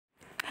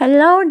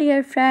Hello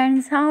dear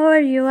friends, how are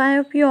you? I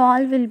hope you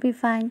all will be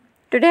fine.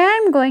 Today I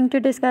am going to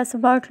discuss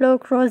about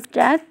Luke Roux's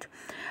death.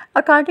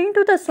 According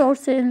to the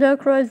sources,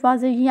 Luke Roux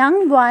was a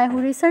young boy who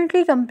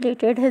recently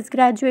completed his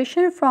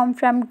graduation from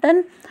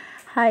Farmington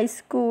High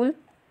School.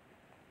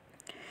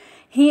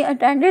 He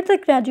attended the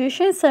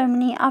graduation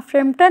ceremony of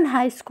Farmington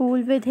High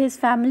School with his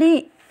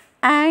family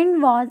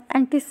and was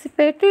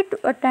anticipated to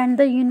attend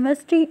the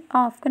University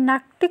of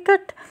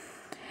Connecticut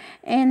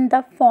in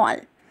the fall.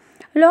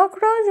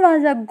 Luke Roux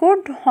was a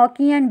good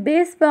hockey and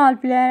baseball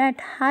player at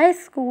high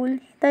school.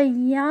 The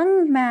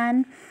young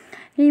man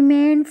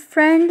remained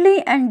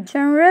friendly and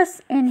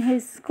generous in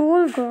his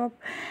school group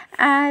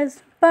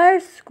as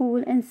per school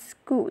in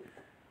school.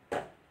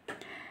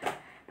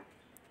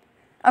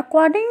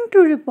 According to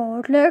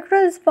report, Luke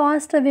Roux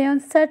passed away on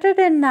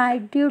Saturday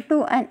night due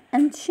to an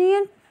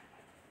ancient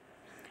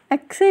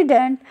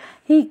accident.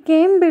 He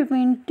came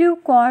between two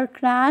car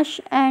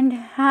crash and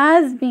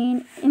has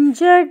been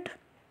injured.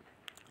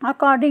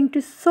 According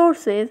to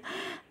sources,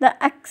 the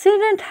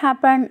accident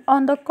happened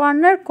on the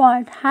corner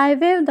called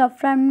Highway the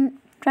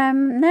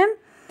Farmington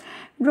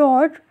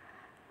Road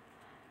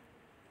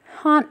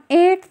on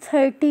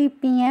 8:30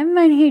 p.m.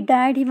 When he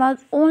died, he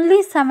was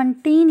only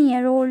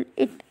 17-year-old.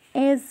 It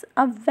is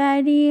a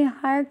very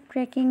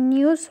heartbreaking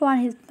news for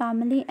his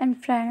family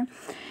and friends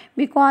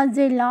because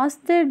they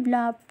lost their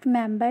beloved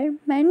member.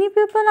 Many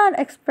people are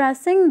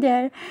expressing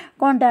their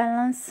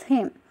condolences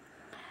him.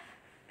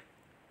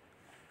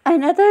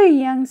 Another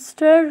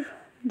youngster,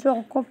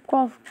 Jacob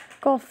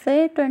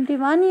Coffey,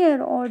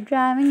 21-year-old,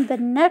 driving the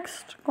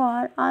next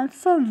car,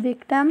 also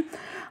victim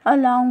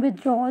along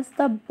with Rose.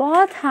 The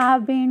both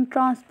have been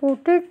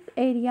transported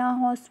area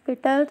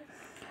hospitals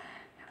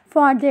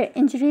for their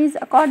injuries.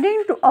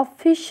 According to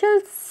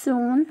officials,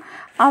 soon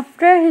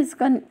after his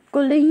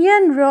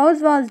collision,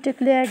 Rose was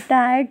declared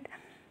dead.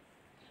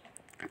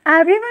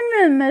 Everyone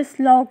will miss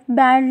Luke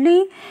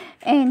badly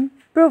in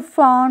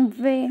profound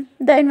way.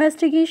 The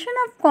investigation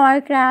of car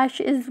crash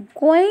is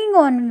going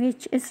on,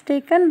 which is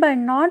taken by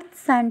North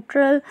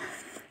Central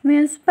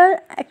Municipal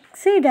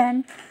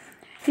Accident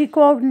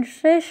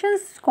Recognition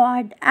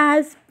Squad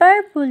as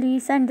per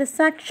police, and the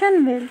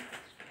section will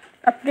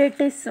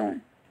update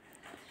soon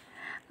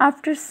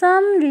after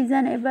some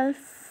reasonable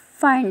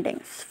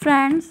findings.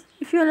 Friends,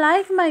 if you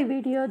like my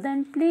video,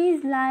 then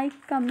please like,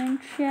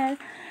 comment, share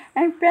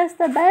and press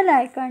the bell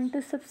icon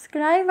to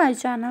subscribe my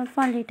channel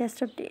for latest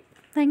updates.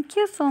 Thank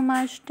you so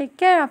much. Take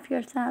care of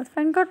yourself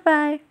and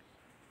goodbye.